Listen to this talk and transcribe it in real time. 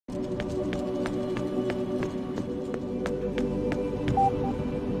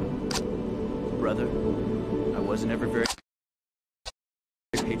brother. I wasn't ever very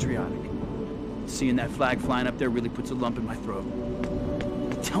patriotic. Seeing that flag flying up there really puts a lump in my throat.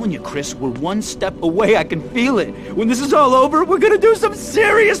 I'm telling you, Chris, we're one step away. I can feel it. When this is all over, we're gonna do some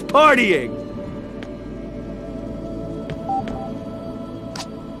serious partying.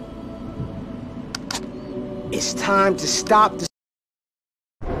 It's time to stop the...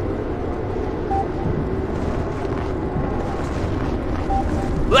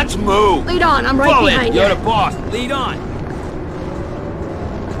 Let's move! Lead on, I'm right behind you. You're the boss. Lead on.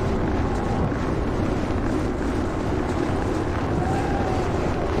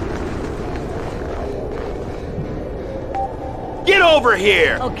 Get over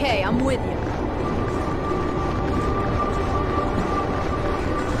here! Okay, I'm with you.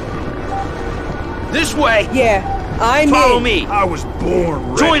 This way! Yeah, I'm Follow in. me! I was born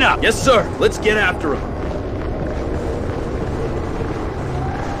ready. Join up! Yes, sir. Let's get after him.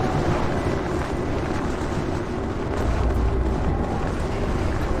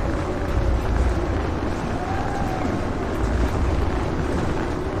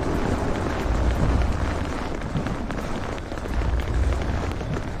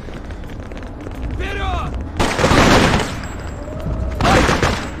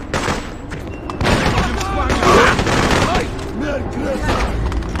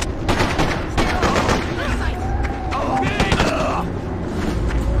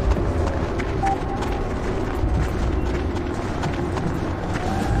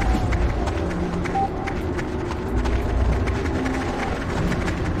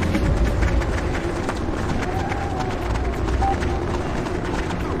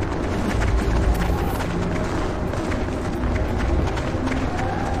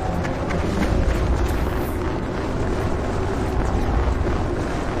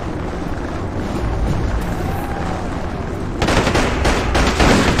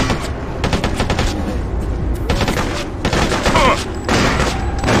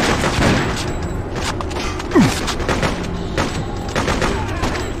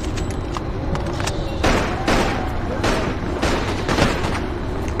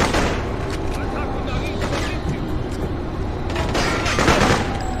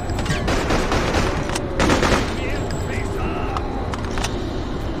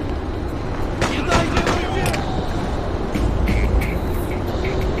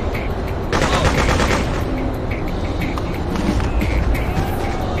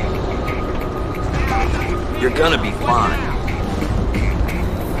 You're gonna be fine.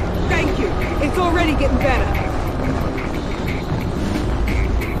 Thank you. It's already getting better.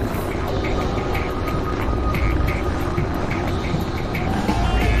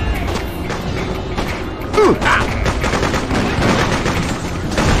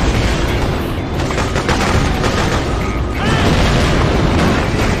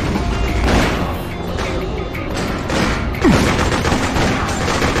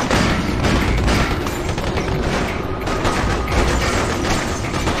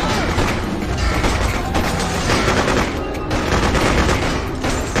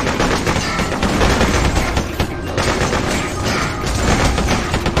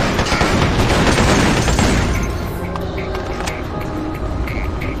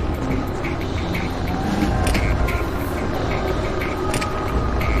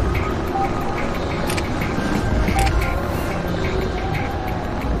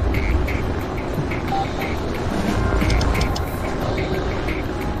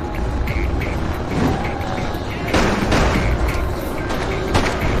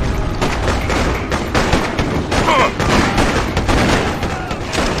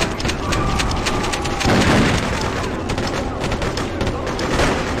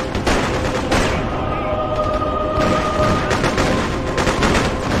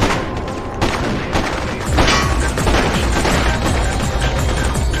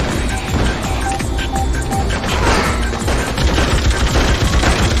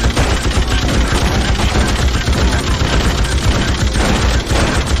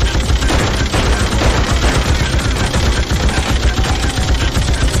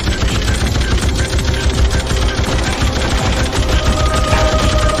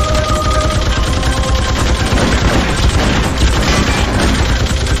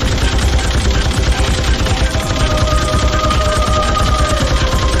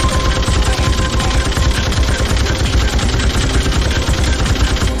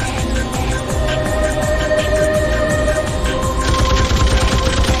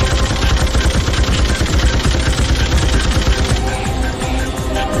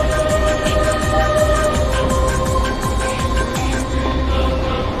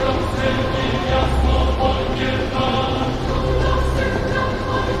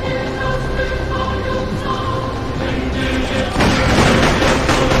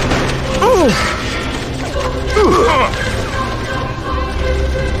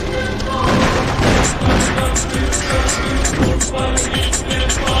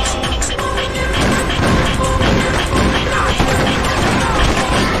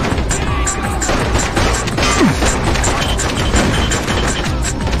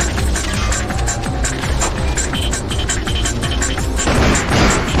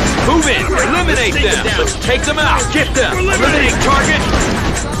 Eliminate them! Let's take them out! Get them! Eliminate target!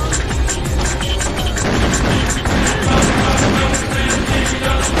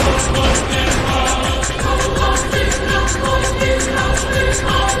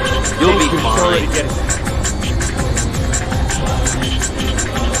 You'll be fine.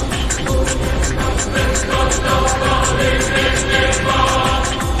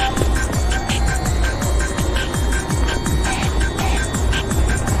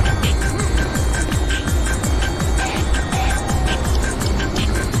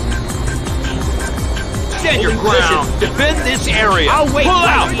 Stand your ground! Defend this area! I'll wait. Pull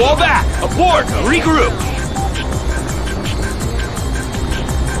out! Fall back! Abort! Regroup!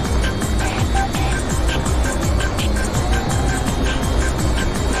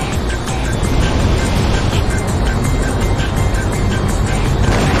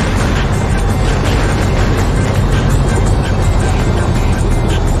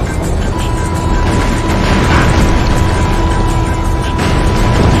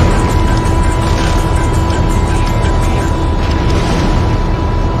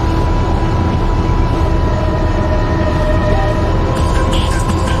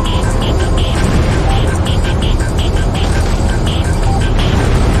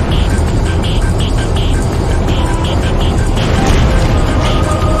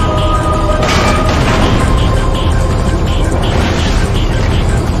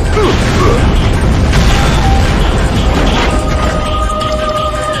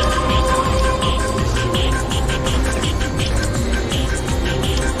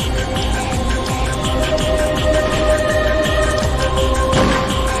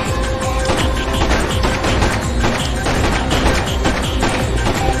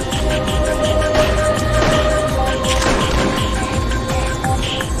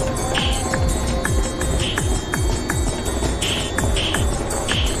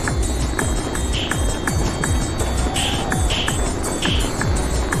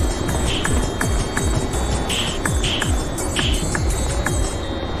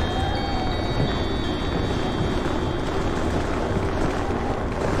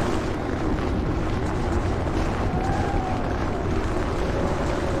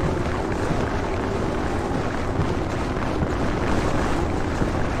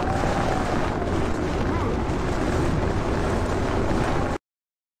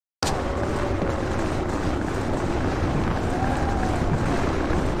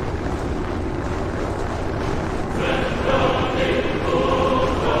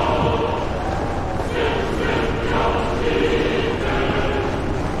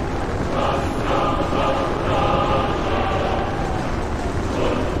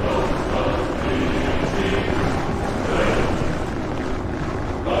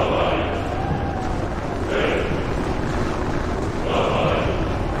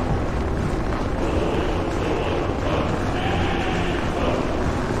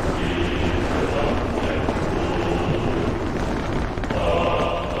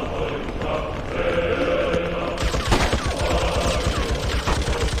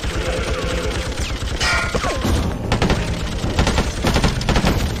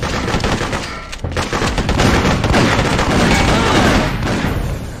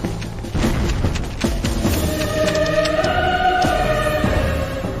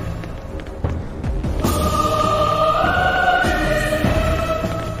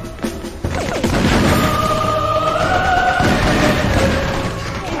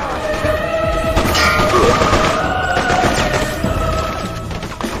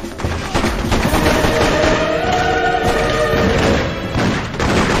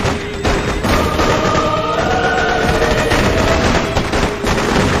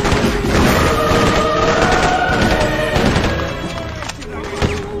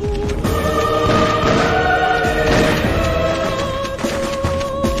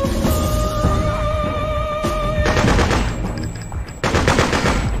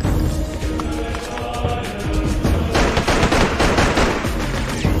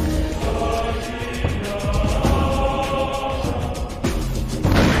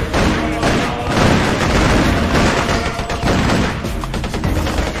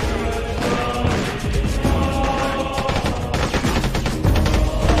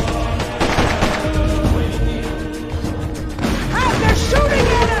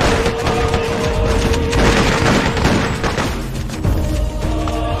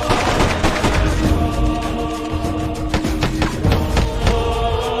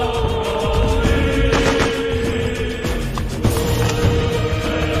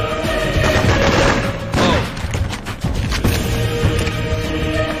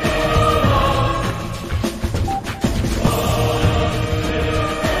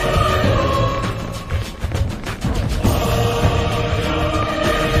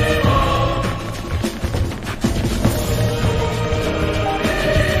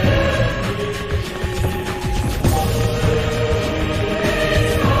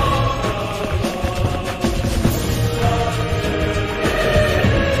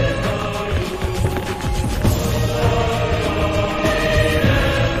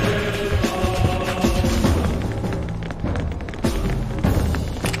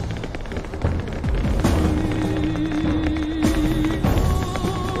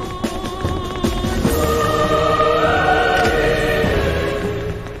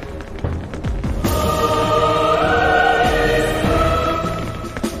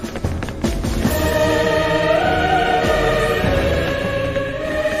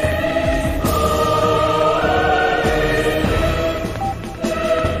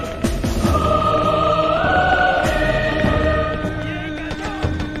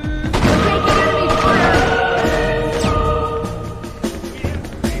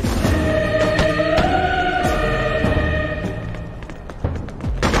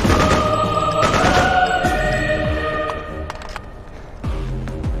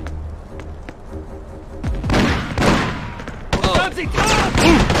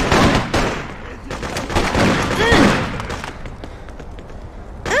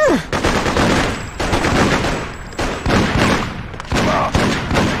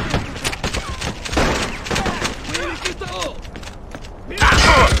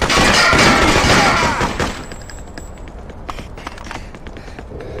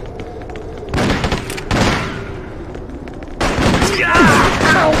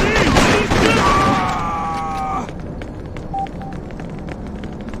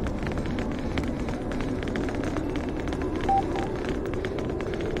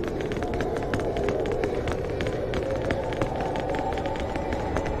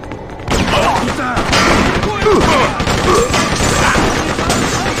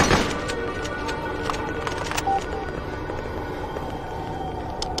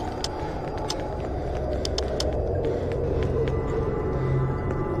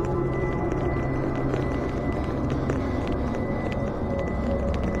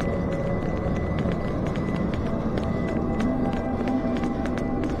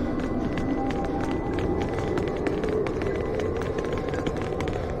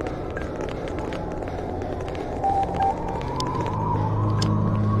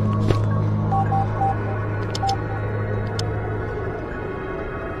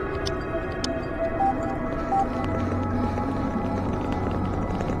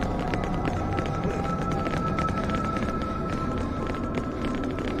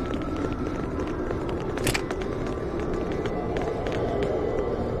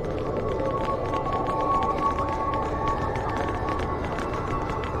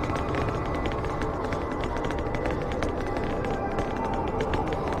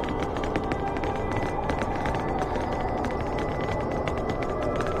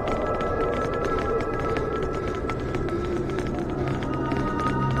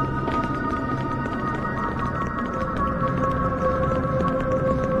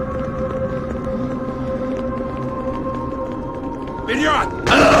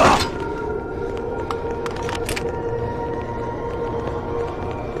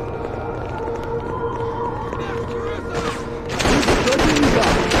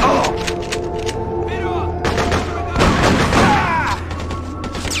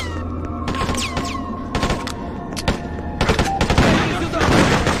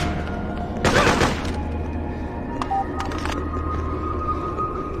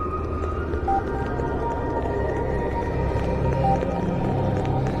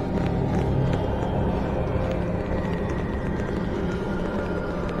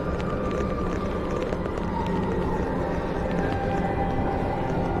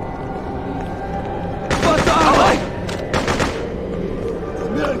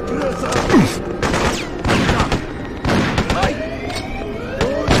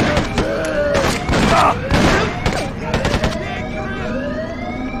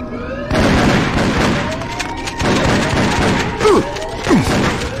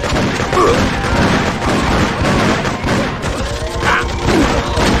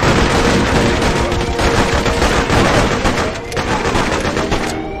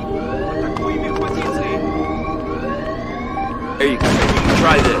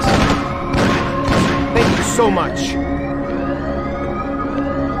 Try this. Thank you so much.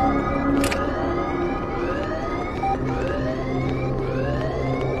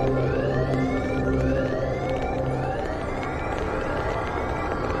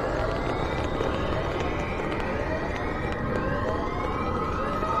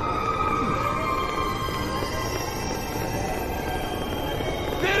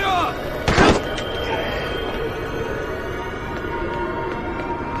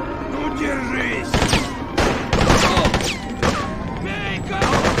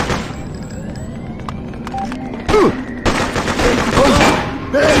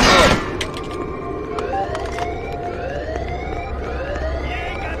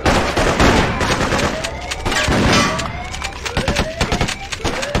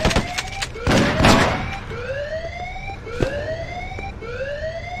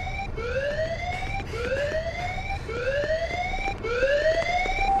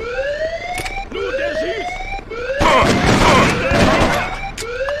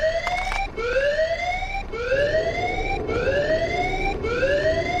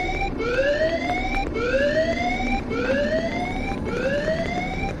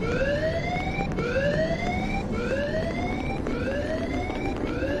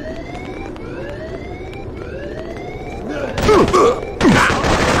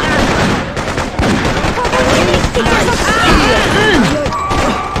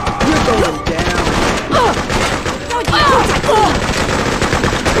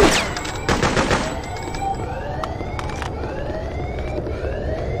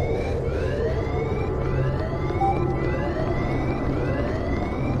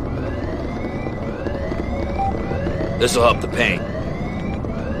 This'll help the pain.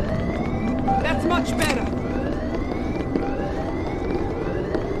 That's much better.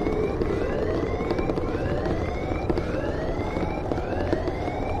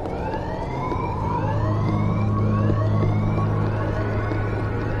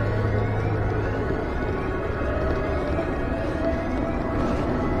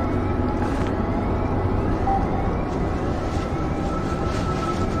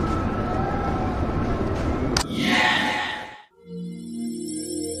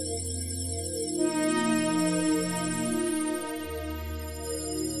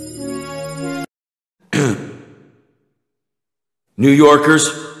 New Yorkers,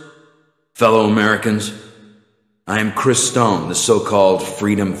 fellow Americans, I am Chris Stone, the so-called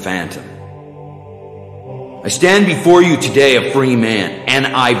Freedom Phantom. I stand before you today a free man, and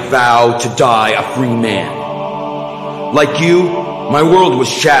I vow to die a free man. Like you, my world was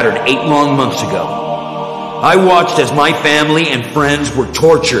shattered 8 long months ago. I watched as my family and friends were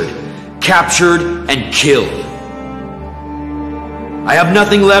tortured, captured, and killed. I have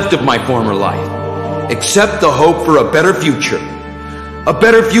nothing left of my former life, except the hope for a better future. A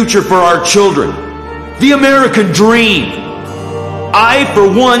better future for our children. The American dream. I,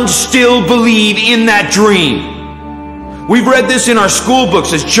 for one, still believe in that dream. We've read this in our school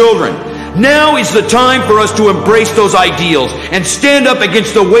books as children. Now is the time for us to embrace those ideals and stand up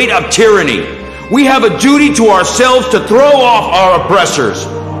against the weight of tyranny. We have a duty to ourselves to throw off our oppressors.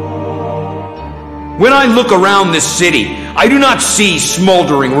 When I look around this city, I do not see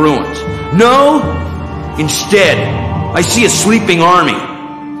smoldering ruins. No, instead, I see a sleeping army,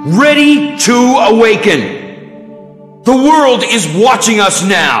 ready to awaken. The world is watching us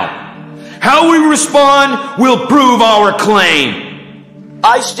now. How we respond will prove our claim.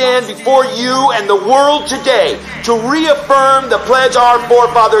 I stand before you and the world today to reaffirm the pledge our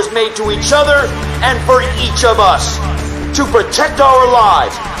forefathers made to each other and for each of us, to protect our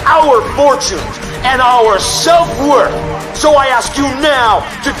lives, our fortunes, and our self-worth. So I ask you now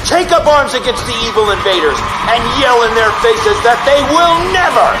to take up arms against the evil invaders and yell in their faces that they will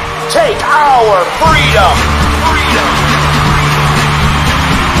never take our freedom.